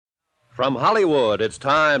From Hollywood, it's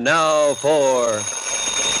time now for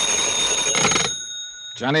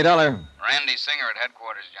Johnny Dollar. Randy Singer at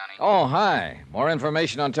headquarters, Johnny. Oh, hi. More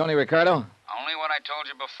information on Tony Ricardo? Only what I told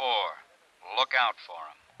you before. Look out for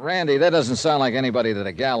him. Randy, that doesn't sound like anybody that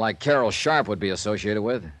a gal like Carol Sharp would be associated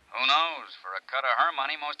with. Who knows? For a cut of her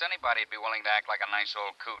money, most anybody'd be willing to act like a nice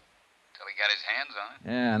old coot. Till he got his hands on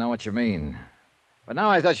it. Yeah, I know what you mean. But now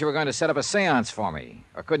I thought you were going to set up a seance for me.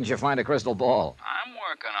 Or couldn't you find a crystal ball? I'm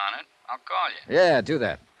working on it. I'll call you. Yeah, do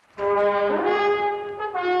that.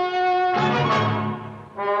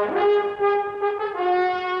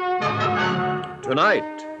 Tonight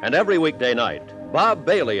and every weekday night, Bob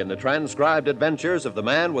Bailey in the transcribed adventures of the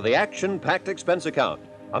man with the action-packed expense account,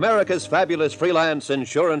 America's fabulous freelance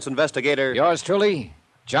insurance investigator. Yours truly,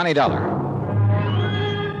 Johnny Dollar.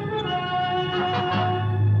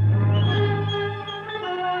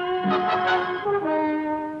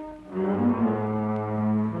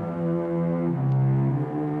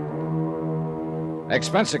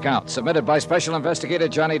 Expense account submitted by Special Investigator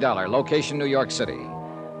Johnny Dollar, location New York City,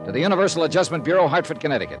 to the Universal Adjustment Bureau, Hartford,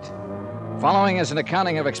 Connecticut. Following is an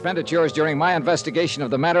accounting of expenditures during my investigation of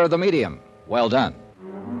the matter of the medium. Well done.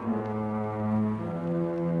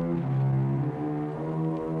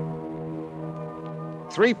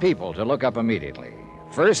 Three people to look up immediately.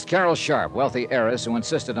 First, Carol Sharp, wealthy heiress who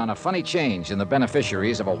insisted on a funny change in the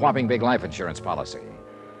beneficiaries of a whopping big life insurance policy.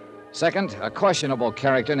 Second, a questionable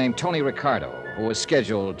character named Tony Ricardo, who was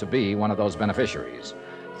scheduled to be one of those beneficiaries.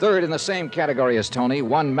 Third, in the same category as Tony,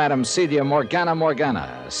 one Madame Celia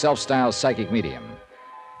Morgana, a self-styled psychic medium.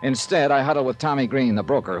 Instead, I huddled with Tommy Green, the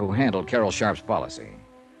broker who handled Carol Sharp's policy.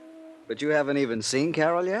 But you haven't even seen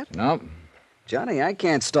Carol yet? Nope. Johnny, I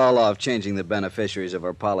can't stall off changing the beneficiaries of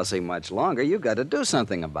her policy much longer. You've got to do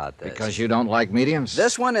something about this. Because you don't like mediums?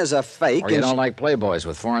 This one is a fake. Or you don't like playboys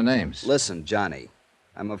with foreign names? Listen, Johnny,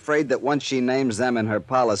 I'm afraid that once she names them in her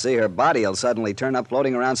policy, her body will suddenly turn up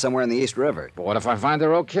floating around somewhere in the East River. But what if I find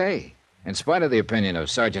they're okay? In spite of the opinion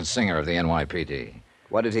of Sergeant Singer of the NYPD.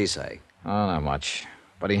 What did he say? Oh, not much.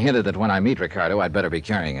 But he hinted that when I meet Ricardo, I'd better be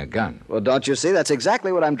carrying a gun. Well, don't you see? That's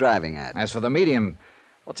exactly what I'm driving at. As for the medium,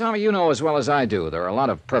 well, Tommy, you know as well as I do, there are a lot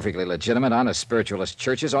of perfectly legitimate, honest spiritualist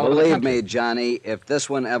churches all over the country. Believe me, Johnny, if this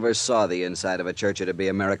one ever saw the inside of a church, it'd be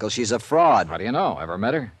a miracle. She's a fraud. How do you know? Ever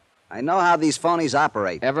met her? I know how these phonies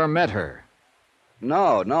operate. Ever met her?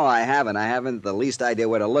 No, I haven't. I haven't the least idea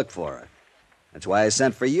where to look for her. That's why I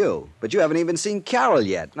sent for you. But you haven't even seen Carol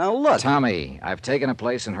yet. Now, look. Tommy, I've taken a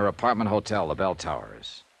place in her apartment hotel, the Bell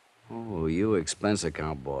Towers. Oh, you expense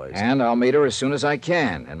account boys. And I'll meet her as soon as I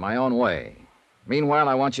can, in my own way. Meanwhile,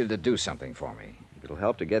 I want you to do something for me. It'll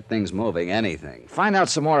help to get things moving, anything. Find out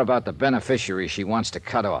some more about the beneficiary she wants to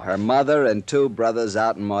cut off. Her mother and two brothers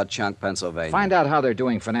out in Mauchunk, Pennsylvania. Find out how they're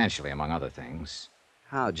doing financially, among other things.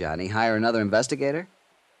 How, Johnny? Hire another investigator?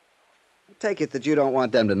 I take it that you don't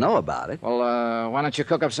want them to know about it. Well, why don't you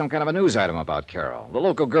cook up some kind of a news item about Carol, the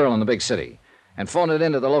local girl in the big city, and phone it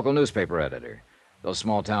in to the local newspaper editor. Those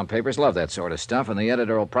small-town papers love that sort of stuff, and the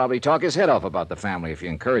editor will probably talk his head off about the family if you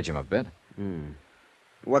encourage him a bit.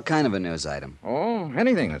 What kind of a news item? Oh,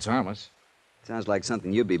 anything that's harmless. Sounds like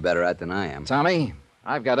something you'd be better at than I am. Tommy,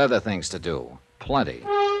 I've got other things to do. Plenty.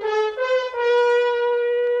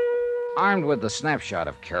 Armed with the snapshot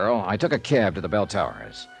of Carol, I took a cab to the Bell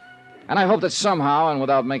Towers. And I hoped that somehow, and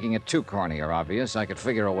without making it too corny or obvious, I could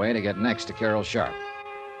figure a way to get next to Carol Sharp.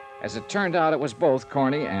 As it turned out, it was both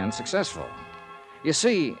corny and successful. You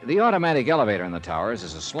see, the automatic elevator in the towers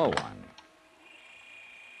is a slow one.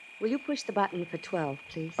 Will you push the button for 12,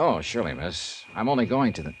 please? Oh, surely, miss. I'm only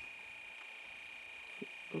going to the...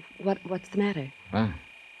 What's the matter? Huh?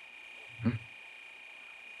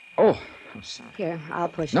 Oh, I'm sorry. Here, I'll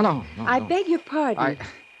push No, it. no. I beg your pardon.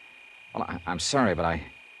 I'm sorry, but I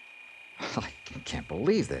can't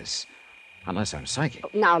believe this. Unless I'm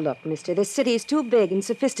psychic. Now, look, mister, this city is too big and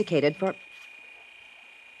sophisticated for...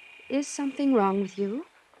 Is something wrong with you?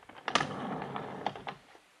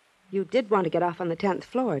 You did want to get off on the 10th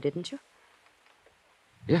floor, didn't you?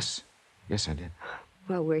 Yes. Yes, I did.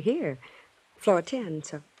 Well, we're here. Floor 10,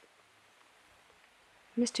 so...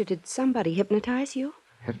 Mister, did somebody hypnotize you?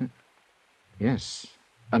 Yes.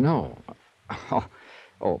 No.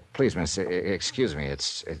 Oh, please, miss, excuse me.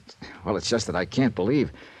 It's just that I can't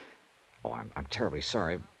believe... Oh, I'm terribly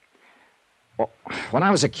sorry. Well, when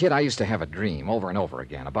I was a kid, I used to have a dream over and over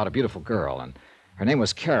again about a beautiful girl, and her name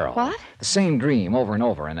was Carol. What? The same dream over and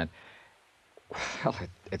over, and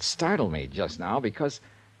it startled me just now because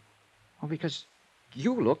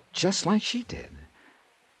you look just like she did.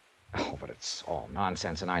 Oh, but it's all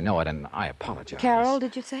nonsense, and I know it, and I apologize. Carol,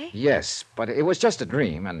 did you say? Yes, but it was just a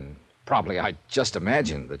dream, and probably I just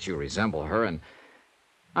imagined that you resemble her, and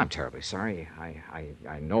I'm terribly sorry.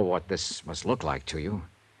 I know what this must look like to you.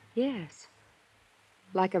 Yes.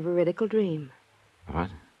 Like a veridical dream. What?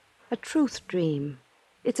 A truth dream.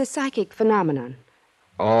 It's a psychic phenomenon.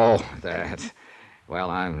 Oh, that. Well,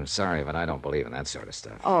 I'm sorry, but I don't believe in that sort of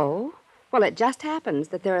stuff. Oh? Well, it just happens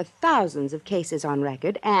that there are thousands of cases on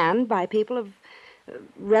record, and by people of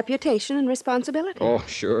reputation and responsibility. Oh,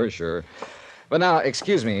 sure. But now,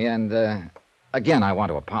 excuse me, and again, I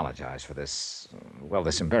want to apologize for this,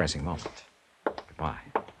 this embarrassing moment. Goodbye.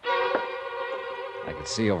 I could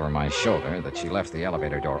see over my shoulder that she left the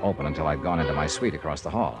elevator door open until I'd gone into my suite across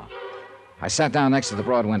the hall. I sat down next to the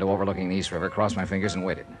broad window overlooking the East River, crossed my fingers, and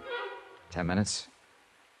waited. 10 minutes.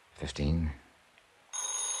 15.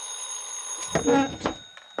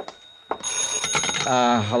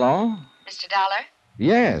 Hello? Mr. Dollar,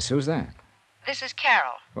 Yes, who's that? this is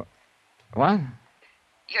Carol, What?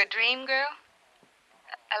 your dream girl.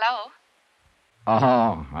 Hello?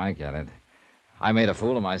 Oh, I get it. I made a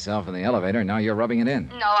fool of myself in the elevator, and now you're rubbing it in.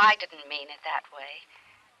 No, I didn't mean it that way.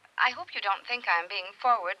 I hope you don't think I'm being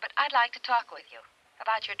forward, but I'd like to talk with you.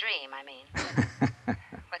 About your dream, I mean.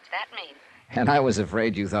 What's that mean? And I was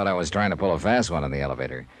afraid you thought I was trying to pull a fast one in the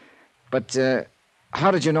elevator. But, how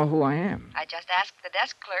did you know who I am? I just asked the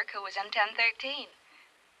desk clerk who was in 1013.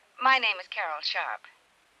 My name is Carol Sharp.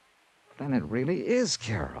 Then it really is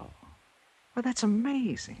Carol. Well, that's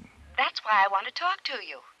amazing. That's why I want to talk to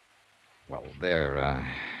you. Well,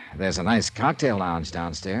 there's a nice cocktail lounge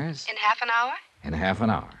downstairs. In half an hour? In half an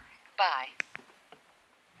hour. Bye.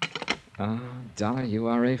 Dollar, you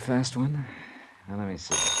are a fast one. Now, let me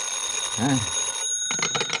see.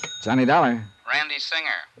 Johnny Dollar. Randy Singer.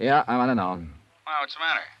 Yeah, I want to know. Well, what's the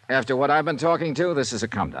matter? After what I've been talking to, this is a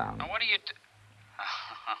come down. Now, what are you...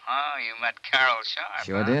 Oh, you met Carol Sharp,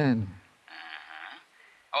 Sure huh? did. Uh-huh.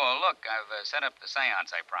 Oh, look, I've set up the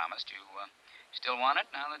seance I promised. You still want it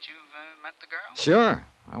now that you've met the girl? Sure.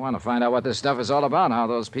 I want to find out what this stuff is all about, how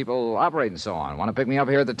those people operate and so on. Want to pick me up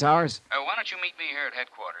here at the towers? Why don't you meet me here at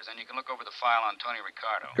headquarters, and you can look over the file on Tony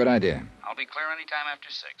Ricardo. Good idea. I'll be clear any time after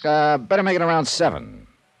 6. Better make it around 7.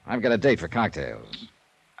 I've got a date for cocktails.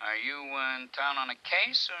 Are you in town on a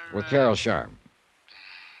case, or... With Carol Sharp. You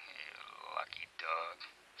lucky dog.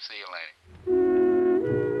 See you later.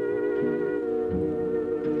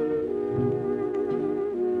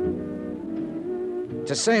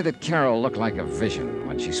 To say that Carol looked like a vision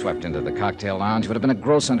when she swept into the cocktail lounge would have been a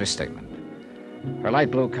gross understatement. Her light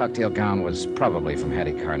blue cocktail gown was probably from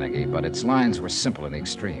Hattie Carnegie, but its lines were simple in the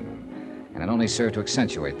extreme, and it only served to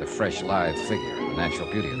accentuate the fresh, lithe figure and the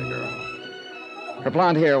natural beauty of the girl. Her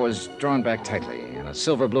blonde hair was drawn back tightly, and a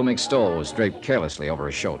silver blooming stole was draped carelessly over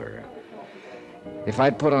her shoulder. If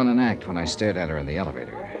I'd put on an act when I stared at her in the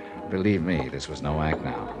elevator, believe me, this was no act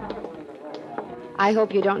now. I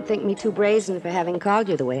hope you don't think me too brazen for having called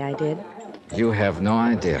you the way I did. You have no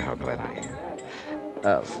idea how glad I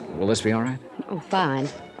am. Will this be all right? Oh, fine.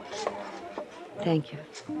 Thank you.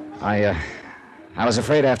 I was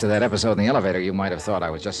afraid after that episode in the elevator you might have thought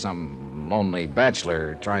I was just some lonely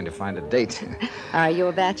bachelor trying to find a date. Are you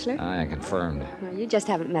a bachelor? I confirmed. Well, you just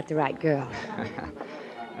haven't met the right girl.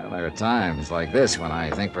 Well, there are times like this when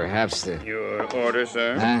I think perhaps the... Your order,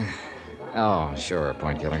 sir? Oh, sure,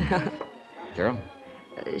 point killer. Carol?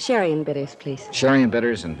 Sherry and bitters, please. Sherry and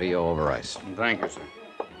bitters and VO over ice. Thank you, sir.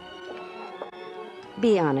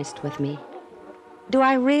 Be honest with me. Do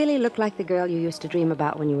I really look like the girl you used to dream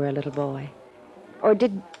about when you were a little boy? Or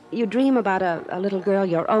did you dream about a little girl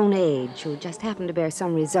your own age who just happened to bear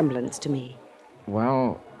some resemblance to me?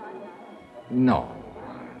 Well, no.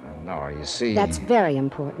 No, you see... That's very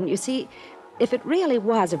important. You see, if it really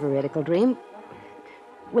was a veridical dream,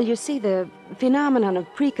 well, you see, the phenomenon of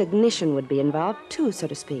precognition would be involved, too, so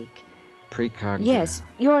to speak. Precognition? Yes,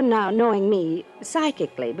 you're now knowing me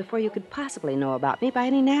psychically before you could possibly know about me by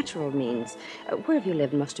any natural means. Where have you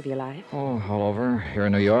lived most of your life? Oh, all over. Here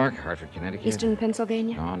in New York, Hartford, Connecticut. Eastern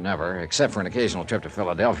Pennsylvania? Oh, never, except for an occasional trip to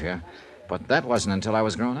Philadelphia. But that wasn't until I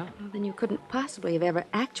was grown up. Well, then you couldn't possibly have ever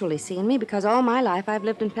actually seen me because all my life I've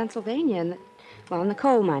lived in Pennsylvania, in the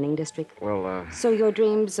coal mining district. Well, So your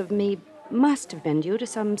dreams of me must have been due to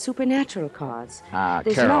some supernatural cause.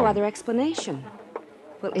 There's Carol. no other explanation.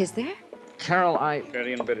 Well, is there? Carol,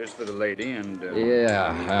 Sherry and bitters for the lady, and...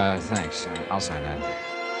 Yeah, thanks. I'll sign that.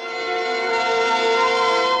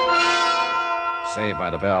 Saved by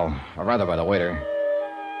the bell, or rather by the waiter.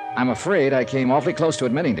 I'm afraid I came awfully close to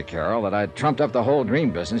admitting to Carol that I'd trumped up the whole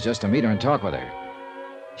dream business just to meet her and talk with her.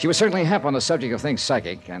 She was certainly hep on the subject of things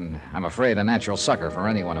psychic, and I'm afraid a natural sucker for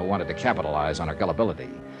anyone who wanted to capitalize on her gullibility.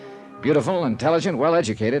 Beautiful, intelligent,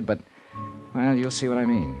 well-educated, but, well, you'll see what I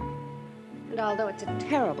mean. And although it's a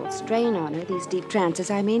terrible strain on her, these deep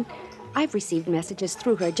trances, I mean, I've received messages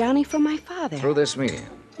through her, Johnny, from my father. Through this medium?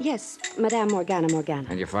 Yes, Madame Morgana.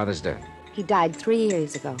 And your father's dead? He died 3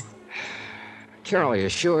 years ago. Carol, are you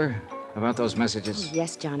sure about those messages? Oh,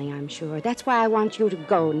 yes, Johnny, I'm sure. That's why I want you to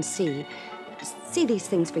go and see. See these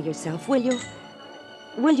things for yourself, will you?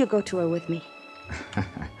 Will you go to her with me?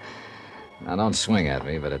 Now, don't swing at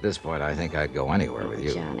me, but at this point, I think I'd go anywhere with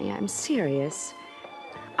you. Johnny, I'm serious.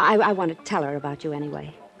 I want to tell her about you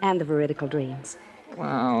anyway, and the veridical dreams.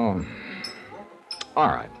 Well, all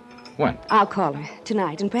right. When? I'll call her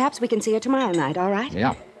tonight, and perhaps we can see her tomorrow night, all right?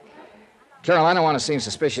 Yeah. Carol, I don't want to seem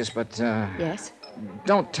suspicious, but, Yes?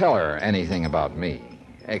 don't tell her anything about me,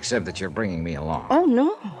 except that you're bringing me along. Oh,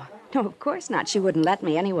 no. No, of course not. She wouldn't let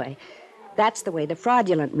me anyway. That's the way the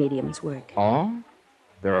fraudulent mediums work. Oh?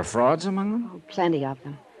 There are frauds among them? Oh, plenty of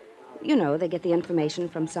them. You know, they get the information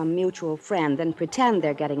from some mutual friend, then pretend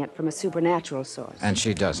they're getting it from a supernatural source. And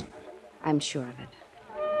she doesn't. I'm sure of it.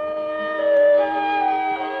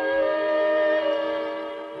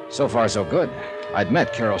 So far, so good. I'd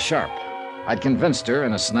met Carol Sharp. I'd convinced her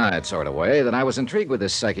in a snide sort of way that I was intrigued with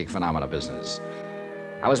this psychic phenomena business.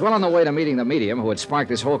 I was well on the way to meeting the medium who had sparked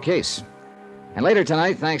this whole case. And later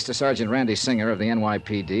tonight, thanks to Sergeant Randy Singer of the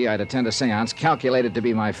NYPD, I'd attend a seance calculated to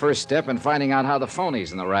be my first step in finding out how the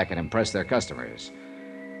phonies in the racket impress their customers.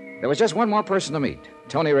 There was just one more person to meet,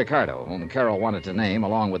 Tony Ricardo, whom Carol wanted to name,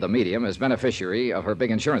 along with the medium, as beneficiary of her big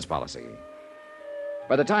insurance policy.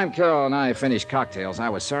 By the time Carol and I finished cocktails, I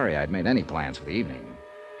was sorry I'd made any plans for the evening.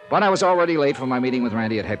 But I was already late for my meeting with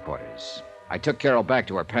Randy at headquarters. I took Carol back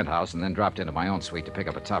to her penthouse and then dropped into my own suite to pick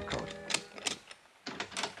up a topcoat.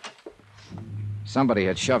 Somebody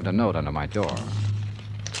had shoved a note under my door.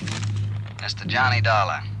 Mr. Johnny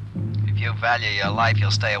Dollar, if you value your life,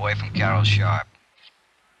 you'll stay away from Carol Sharp.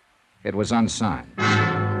 It was unsigned.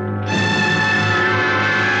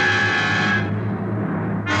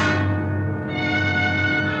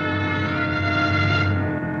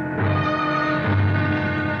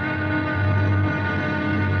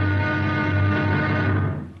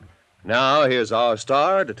 Now, here's our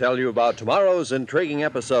star to tell you about tomorrow's intriguing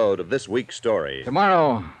episode of this week's story.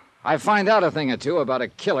 Tomorrow, I find out a thing or two about a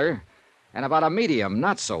killer and about a medium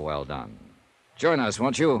not so well done. Join us,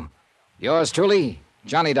 won't you? Yours truly,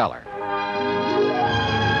 Johnny Dollar.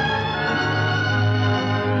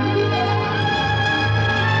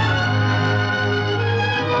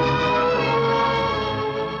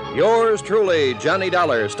 Yours truly, Johnny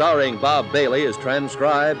Dollar, starring Bob Bailey, is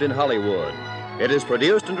transcribed in Hollywood. It is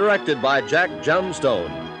produced and directed by Jack Johnstone,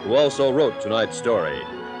 who also wrote tonight's story.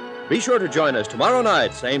 Be sure to join us tomorrow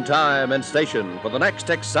night, same time and station, for the next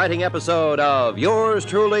exciting episode of Yours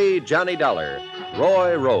truly, Johnny Dollar.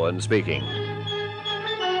 Roy Rowan speaking.